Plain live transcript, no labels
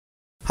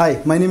Hi,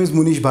 my name is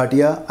Munish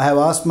Bhatia. I have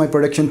asked my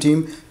production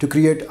team to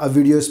create a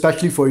video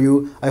especially for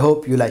you. I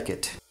hope you like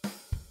it.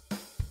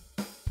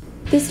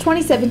 This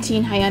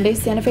 2017 Hyundai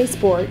Santa Fe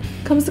Sport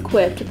comes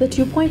equipped with a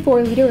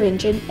 2.4-liter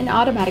engine and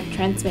automatic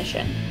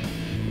transmission,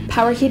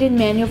 power-heated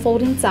manual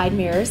folding side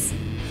mirrors,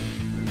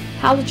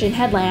 halogen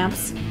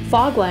headlamps,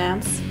 fog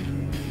lamps,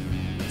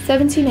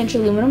 17-inch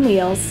aluminum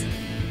wheels,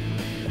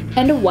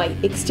 and a white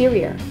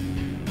exterior.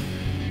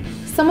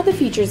 Some of the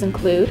features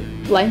include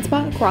blind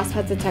spot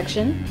crosspath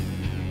detection,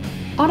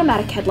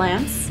 automatic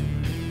headlamps,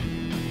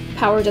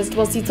 power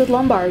adjustable seats with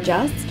lumbar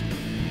adjust,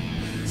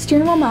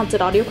 steering wheel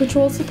mounted audio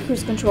controls with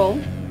cruise control,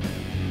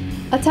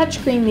 a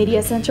touchscreen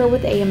media center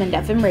with AM and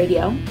FM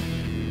radio,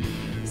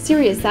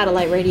 Sirius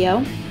satellite radio,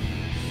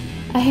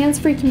 a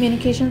hands-free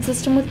communication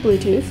system with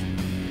Bluetooth,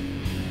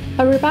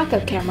 a rear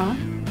backup camera,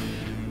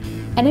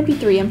 an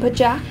MP3 input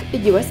jack, a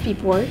USB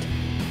port,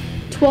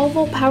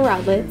 12-volt power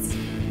outlets,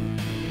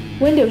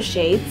 window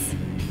shades,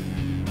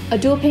 a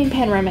dual-pane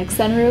panoramic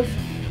sunroof,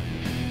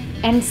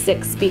 and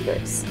 6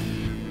 speakers.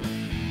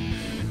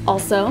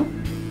 Also,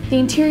 the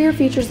interior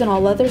features an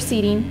all-leather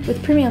seating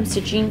with premium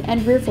stitching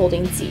and rear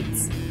folding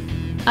seats.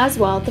 As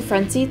well, the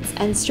front seats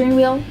and steering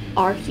wheel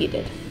are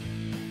heated.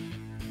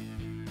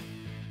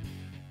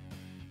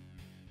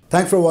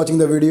 Thanks for watching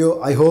the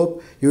video. I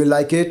hope you will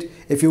like it.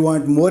 If you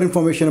want more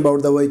information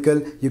about the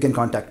vehicle, you can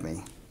contact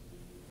me.